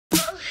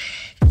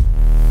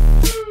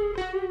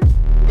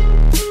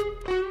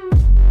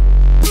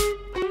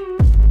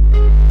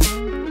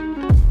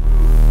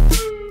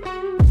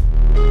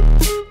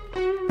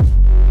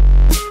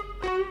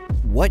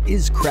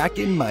is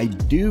cracking, my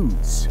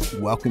dudes?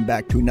 Welcome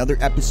back to another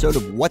episode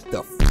of What the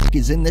F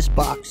is in this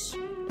box.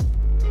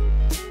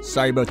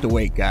 Sorry about the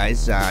wait,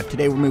 guys.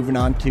 Today we're moving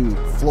on to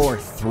floor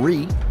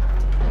 3.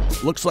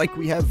 Looks like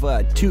we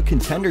have 2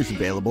 contenders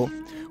available.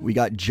 We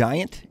got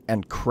Giant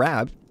and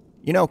Crab.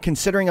 You know,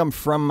 considering I'm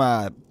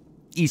from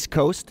East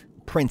Coast,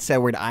 Prince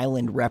Edward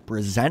Island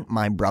represent,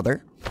 my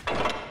brother.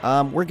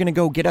 We're gonna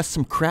go get us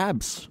some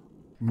crabs.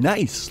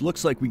 Nice.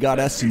 Looks like we got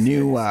us a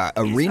new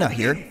arena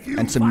here,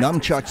 and some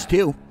nunchucks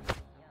too.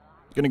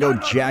 Gonna go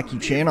Jackie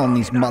Chan on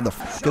these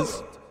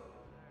motherfuckers.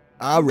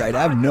 Alright,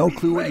 I have no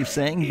clue what you're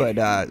saying,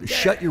 but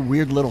shut your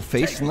weird little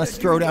face and let's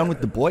throw down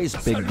with the boys,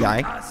 big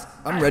guy.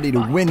 I'm ready to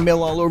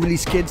windmill all over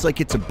these kids like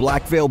it's a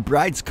Black Veil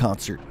Brides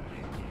concert.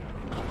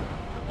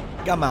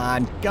 Come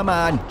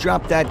on,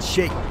 drop that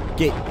shit.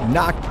 Get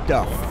knocked the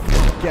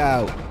f***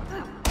 out.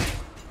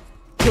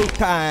 Kill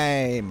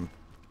time.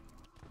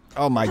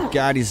 Oh my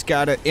god, he's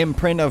got an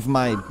imprint of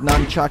my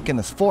nunchuck in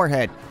his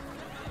forehead.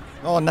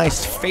 Oh,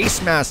 nice face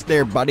mask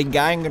there, buddy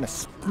guy. I'm gonna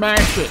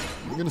smash it.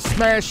 I'm gonna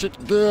smash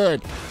it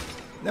good.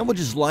 Then we'll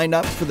just line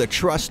up for the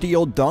trusty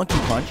old donkey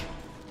punch.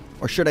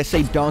 Or should I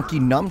say donkey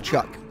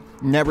nunchuck.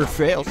 Never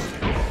fails.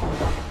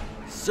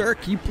 Sir,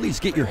 can you please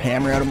get your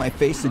hammer out of my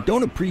face? I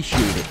don't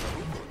appreciate it.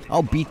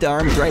 I'll beat the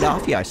arms right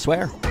off you, I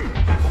swear.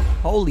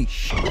 Holy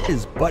shit,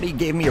 his buddy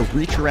gave me a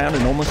reach around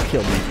and almost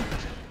killed me.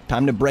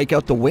 Time to break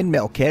out the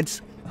windmill,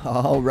 kids.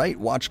 Alright,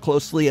 watch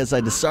closely as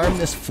I disarm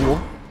this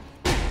fool.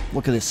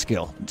 Look at this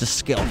skill. Just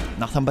skill.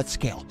 Nothing but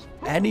skill.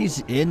 And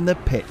he's in the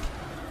pit.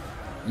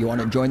 You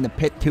want to join the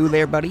pit too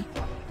there, buddy?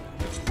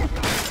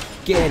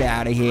 Get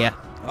out of here.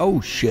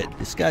 Oh shit,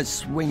 this guy's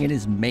swinging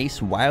his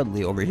mace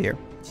wildly over here.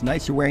 It's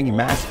nice you're wearing your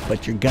mask,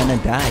 but you're gonna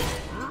die.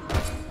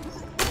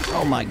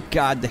 Oh my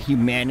god, the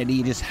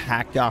humanity just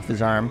hacked off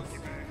his arm.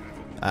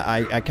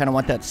 I kind of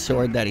want that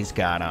sword that he's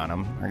got on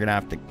him. We're gonna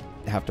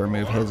have to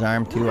remove his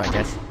arm too, I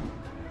guess.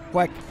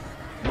 Quick,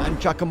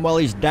 nunchuck him while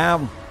he's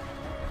down.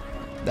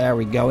 There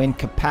we go,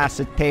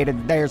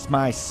 incapacitated. There's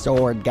my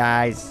sword,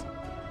 guys.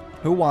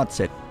 Who wants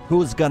it?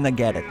 Who's gonna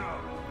get it?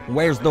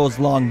 Where's those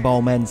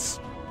longbowmens?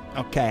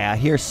 Okay, I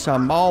hear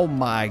some. Oh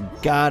my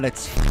god,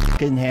 it's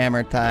fucking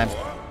hammer time.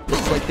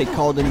 Looks like they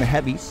called in the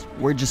heavies.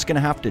 We're just gonna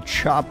have to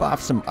chop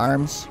off some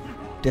arms.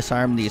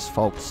 Disarm these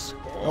folks.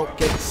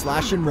 Okay,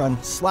 slash and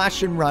run.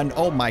 Slash and run.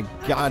 Oh my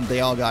god,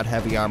 they all got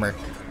heavy armor.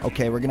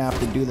 Okay, we're gonna have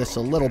to do this a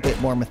little bit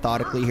more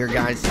methodically here,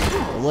 guys.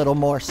 A little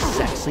more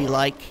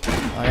sexy-like.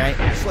 Alright,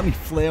 just let me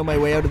flail my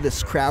way out of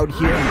this crowd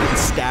here. I'm getting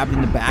stabbed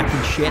in the back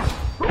and shit.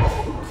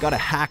 Gotta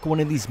hack one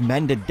of these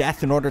men to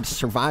death in order to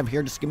survive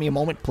here. Just give me a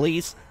moment,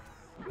 please.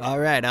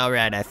 Alright,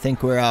 I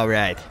think we're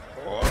alright.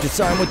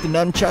 Disarm with the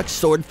nunchuck,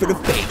 sword for the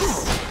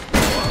face.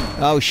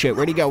 Oh shit,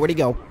 where'd he go?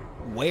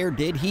 Where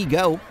did he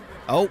go?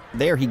 Oh,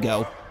 there he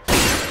go.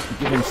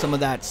 Give him some of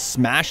that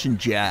smash and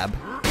jab.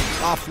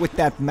 Off with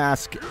that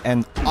mask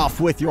and off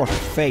with your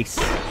face.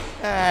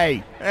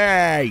 Hey,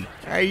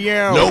 you.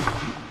 Nope.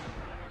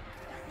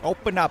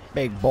 Open up,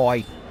 big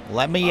boy.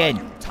 Let me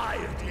in.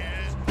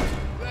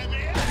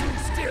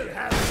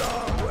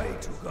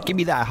 Give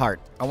me that heart.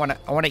 I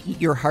wanna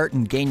eat your heart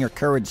and gain your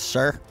courage,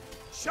 sir.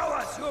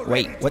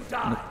 Wait, what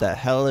the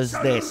hell is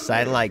this?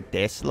 I like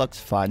this. Looks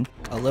fun.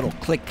 A little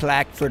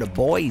click-clack for the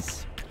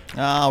boys.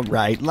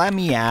 Alright, let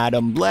me at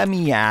him.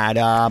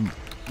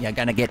 You're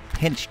gonna get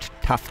pinched,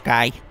 tough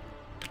guy.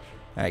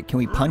 Alright, can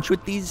we punch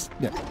with these?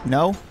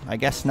 No, I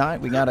guess not.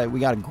 We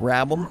gotta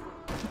grab them.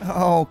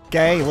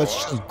 Okay, let's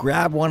just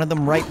grab one of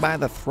them right by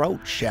the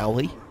throat, shall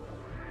we?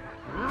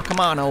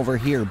 Come on over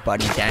here,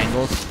 buddy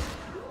Dangles.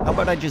 How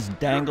about I just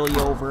dangle you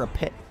over a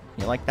pit?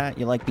 You like that?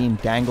 You like being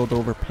dangled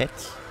over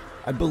pits?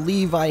 I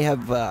believe I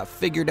have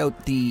figured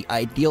out the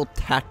ideal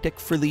tactic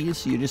for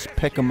these. You just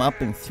pick them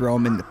up and throw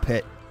them in the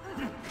pit.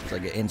 It's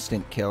like an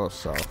instant kill,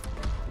 so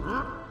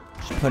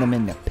just put them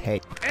in the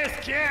pit.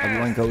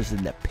 Everyone goes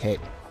in the pit.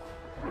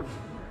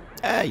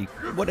 Hey,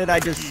 what did I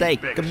just say?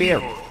 Come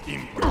here.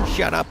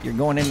 Shut up, you're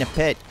going in the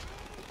pit.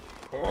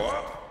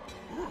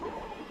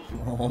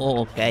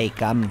 Okay,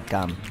 come.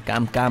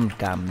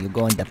 You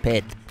go in the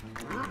pit.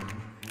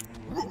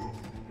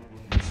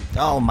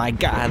 Oh my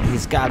god,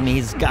 he's got me.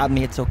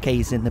 It's okay,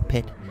 he's in the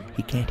pit.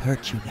 He can't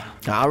hurt you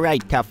now.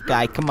 Alright, tough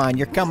guy, come on,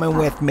 you're coming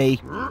with me.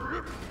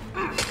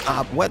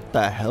 What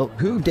the hell?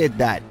 Who did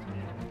that?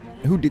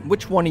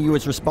 Which one of you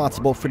is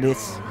responsible for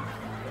this?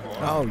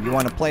 Oh, you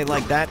want to play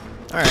like that?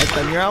 Alright,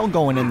 then you're all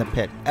going in the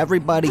pit.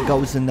 Everybody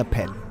goes in the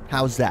pit.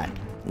 How's that?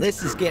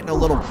 This is getting a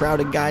little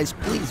crowded, guys.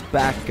 Please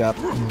back up.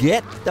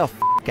 Get the f***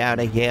 out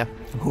of here.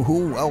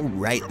 Ooh,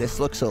 alright, this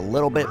looks a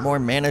little bit more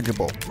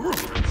manageable.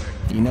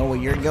 Do you know where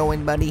you're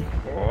going, buddy?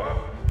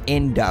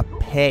 In the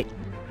pit.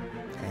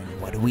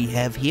 And what do we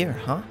have here,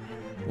 huh?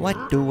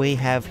 What do we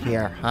have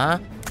here, huh?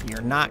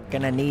 You're not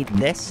gonna need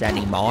this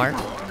anymore.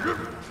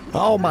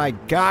 Oh my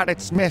god,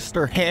 it's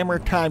Mr. Hammer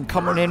Time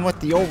coming in with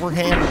the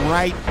overhand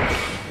right.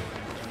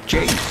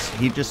 Jeez,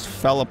 he just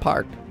fell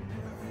apart.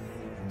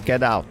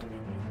 Get out.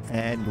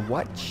 And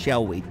what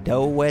shall we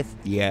do with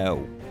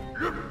you?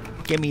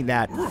 Give me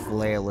that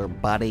flailer,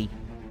 buddy.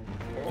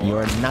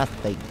 You're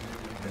nothing.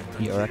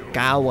 You're a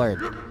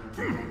coward.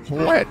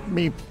 Let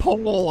me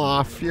pull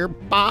off your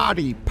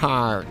body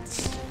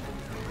parts.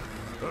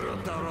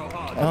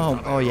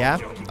 Oh yeah?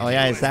 Oh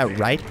yeah, is that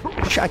right?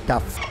 Shut the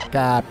f***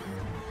 up.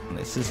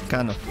 This is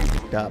kind of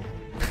f***ed up.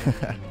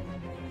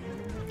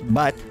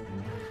 But,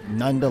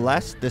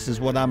 nonetheless, this is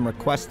what I'm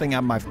requesting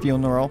at my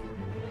funeral.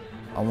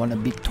 I want to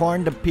be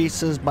torn to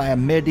pieces by a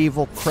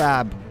medieval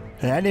crab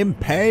and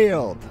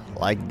impaled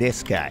like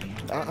this guy.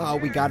 Uh-oh,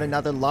 we got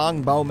another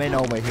longbowman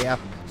over here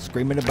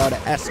screaming about a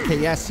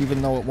SKS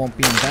even though it won't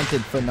be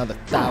invented for another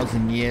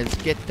 1,000 years.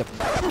 Get the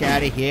f***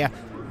 out of here.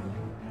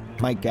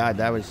 My god,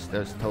 that was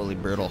totally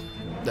brutal.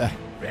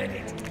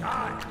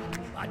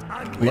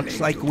 Looks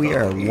like we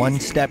are one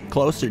step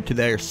closer to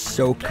their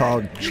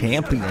so-called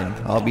champion.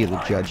 I'll be the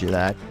judge of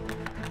that.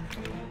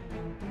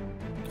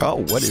 Oh,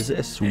 what is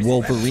this?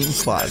 Wolverine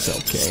claws,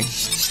 okay.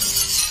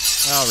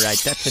 Alright,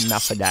 that's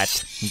enough of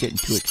that. I'm getting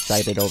too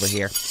excited over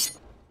here.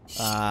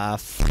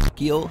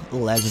 Fuck you,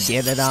 let's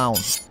get it on.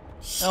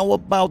 How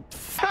about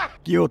fuck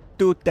you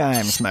 2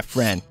 times, my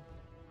friend?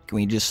 Can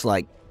we just,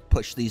 like,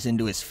 push these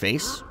into his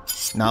face?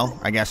 No,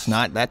 I guess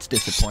not. That's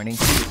disappointing.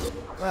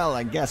 Well,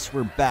 I guess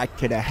we're back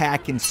to the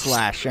hack and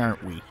slash,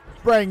 aren't we?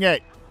 Bring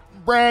it!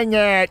 Bring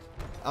it!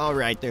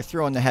 Alright, they're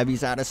throwing the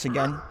heavies at us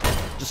again.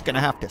 Just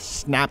gonna have to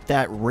snap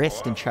that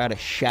wrist and try to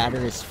shatter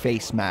his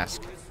face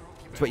mask.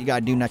 That's what you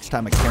gotta do next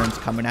time a Karen's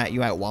coming at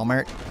you at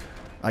Walmart.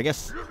 I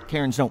guess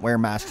Karens don't wear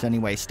masks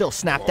anyway. Still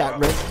snap that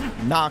wrist.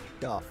 Knock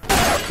the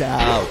f***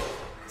 out.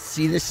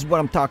 See, this is what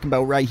I'm talking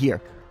about right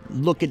here.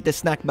 Look at the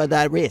snap by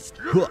that wrist.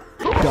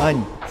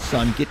 Done.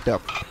 Son, get the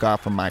f***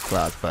 off of my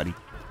claws, buddy.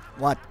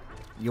 What?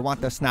 You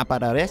want the snap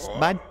out of wrist,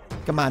 bud?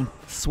 Come on.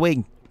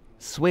 Swing.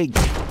 Swing.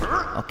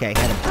 Okay, hit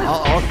him.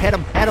 Oh, hit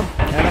him. Hit him.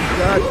 Hit him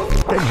good.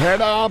 Then hit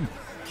him.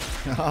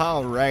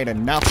 Alright,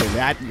 enough of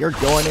that. You're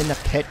going in the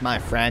pit, my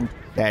friend.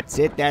 That's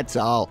it, that's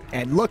all.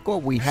 And look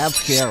what we have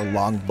here,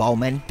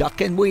 longbowman.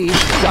 Duck and weave,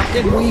 duck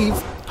and weave.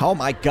 Oh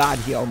my god,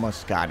 he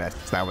almost got us.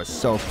 That was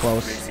so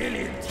close.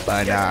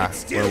 But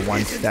we're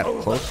one step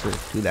closer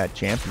to that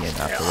champion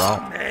after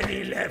all.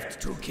 Many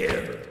left to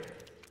kill.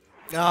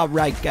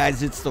 Alright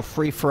guys, it's the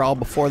free-for-all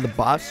before the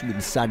boss. We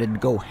decided to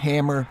go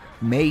hammer,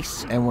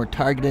 mace, and we're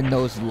targeting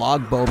those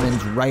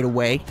longbowmen right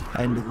away.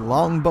 And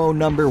longbow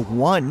number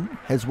 1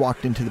 has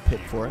walked into the pit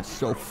for us.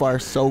 So far,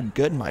 so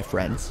good, my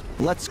friends.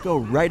 Let's go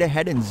right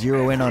ahead and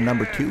zero in on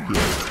number 2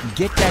 here.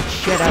 Get that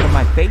shit out of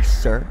my face,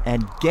 sir,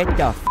 and get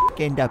the f***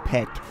 in the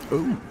pit.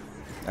 Ooh,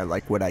 I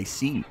like what I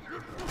see.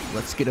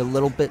 Let's get a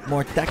little bit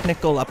more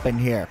technical up in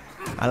here.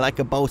 I like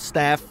a bow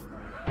staff.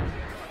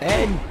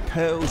 And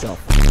to the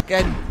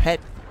fucking pit.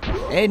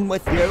 In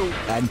with you,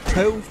 and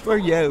 2 for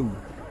you.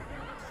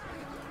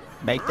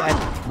 Make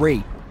that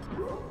 3.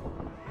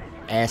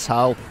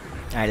 Asshole.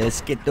 Alright,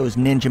 let's get those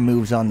ninja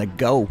moves on the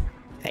go.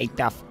 Hey,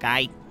 tough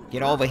guy.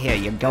 Get over here,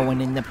 you're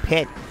going in the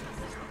pit.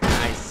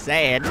 I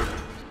said,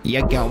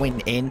 you're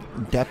going in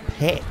the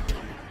pit.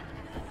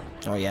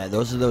 Oh yeah,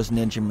 those are those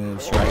ninja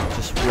moves, right?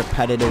 Just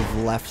repetitive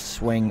left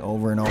swing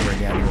over and over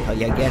again until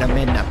you get them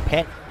in the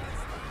pit.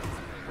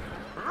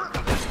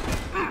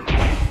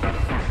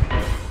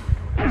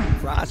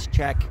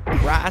 Cross-check,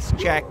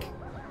 cross-check.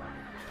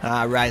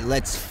 Alright,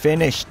 let's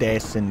finish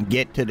this and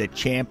get to the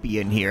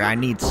champion here. I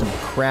need some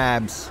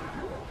crabs.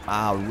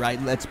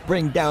 Alright, let's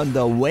bring down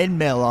the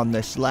windmill on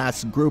this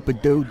last group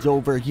of dudes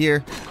over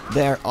here.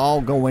 They're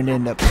all going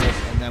in the pit,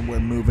 and then we're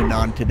moving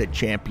on to the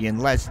champion.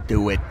 Let's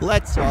do it.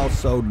 Let's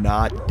also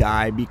not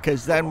die,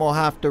 because then we'll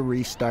have to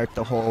restart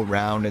the whole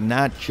round, and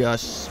that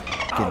just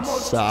fucking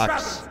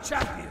sucks.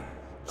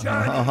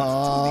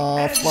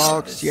 Oh,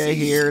 folks, you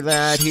hear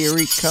that? Here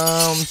he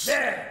comes.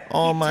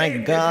 Oh my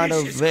god,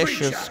 a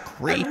vicious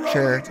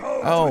creature.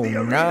 Oh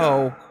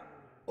no.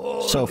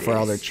 So far,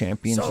 all their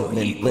champions have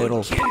been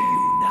little.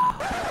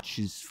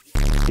 She's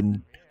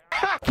fucking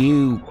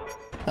you.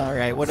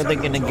 Alright, what are they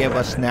gonna give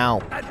us now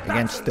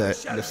against the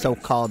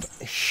so-called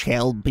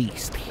shell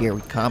beast? Here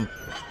we come.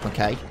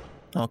 Okay.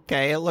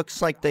 Okay, it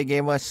looks like they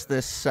gave us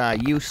this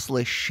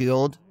useless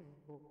shield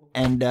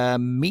and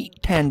meat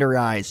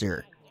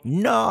tenderizer.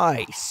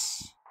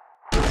 Nice!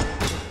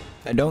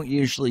 I don't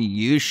usually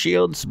use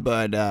shields,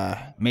 but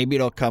maybe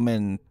it'll come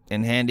in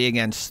handy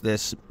against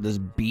this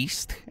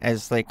beast,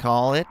 as they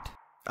call it.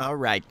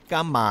 Alright,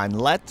 come on,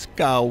 let's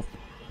go.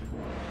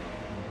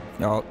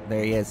 Oh,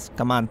 there he is.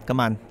 Come on, come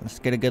on. Let's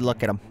get a good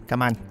look at him.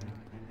 Come on.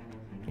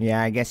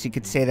 Yeah, I guess you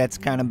could say that's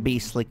kind of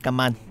beastly.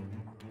 Come on.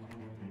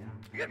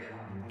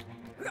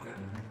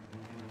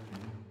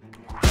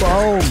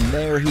 Boom!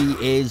 There he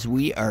is.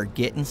 We are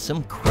getting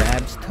some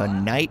crabs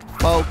tonight,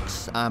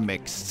 folks. I'm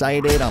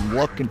excited. I'm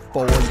looking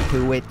forward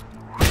to it.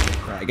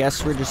 I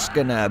guess we're just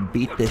gonna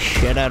beat the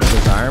shit out of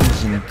his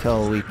arms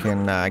until we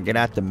can get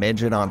at the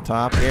midget on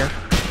top here.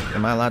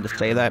 Am I allowed to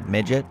say that?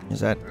 Midget?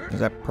 Is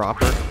that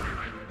proper?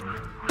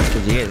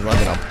 Because he is. Look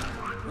at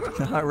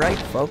him. Alright,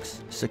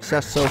 folks.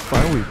 Success so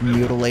far. We've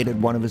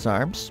mutilated one of his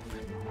arms.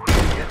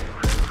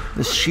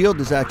 This shield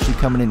is actually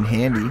coming in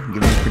handy,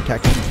 giving me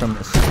protection from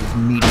this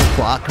meaty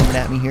claw coming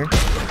at me here.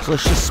 So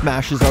let's just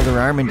smash his other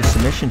arm into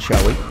submission,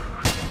 shall we?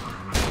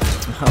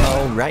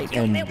 Alright,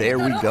 and there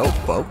we go,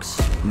 folks.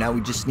 Now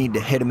we just need to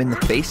hit him in the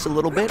face a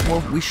little bit.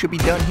 Well, we should be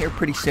done here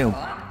pretty soon.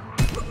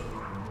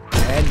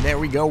 And there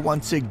we go.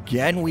 Once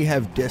again, we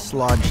have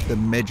dislodged the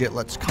midget.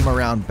 Let's come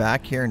around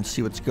back here and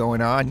see what's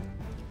going on.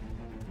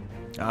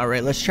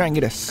 Alright, let's try and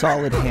get a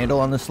solid handle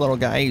on this little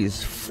guy.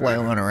 He's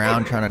flailing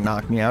around trying to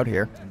knock me out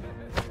here.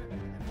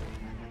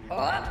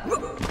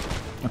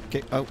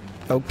 Okay,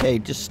 okay,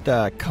 just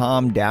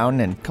calm down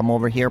and come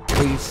over here,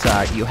 please.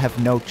 You have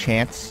no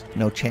chance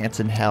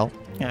in hell.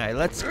 Alright,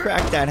 let's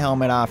crack that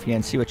helmet off you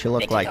and see what you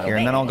look like here,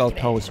 and then I'll go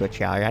toes with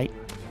you, alright?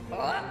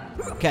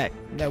 Okay,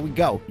 there we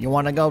go. You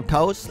want to go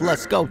toes?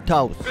 Let's go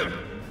toes.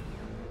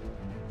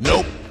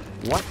 Nope.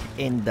 What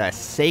in the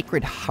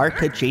sacred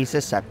heart of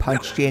Jesus? I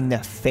punched you in the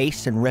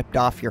face and ripped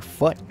off your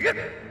foot.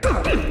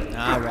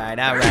 Alright,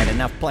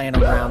 enough playing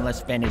around. Let's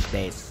finish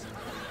this.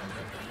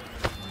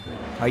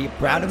 Are you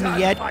proud of me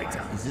yet?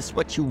 Is this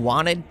what you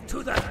wanted?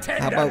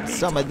 How about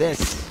some of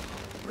this?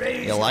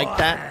 You like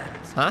that?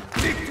 Huh?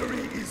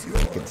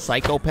 Fucking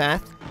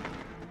psychopath.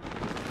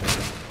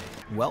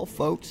 Well,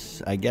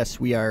 folks, I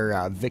guess we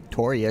are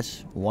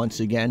victorious.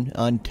 Once again,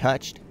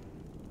 untouched.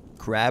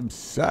 Crab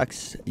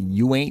sucks.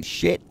 You ain't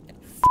shit.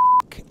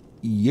 F***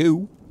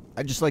 you.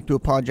 I'd just like to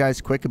apologize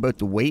quick about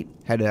the wait.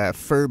 Had a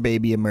fur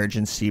baby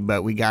emergency,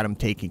 but we got him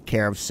taken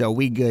care of, so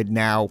we good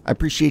now. I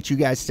appreciate you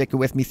guys sticking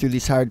with me through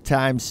these hard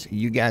times.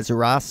 You guys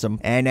are awesome.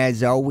 And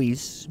as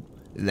always,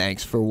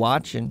 thanks for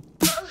watching.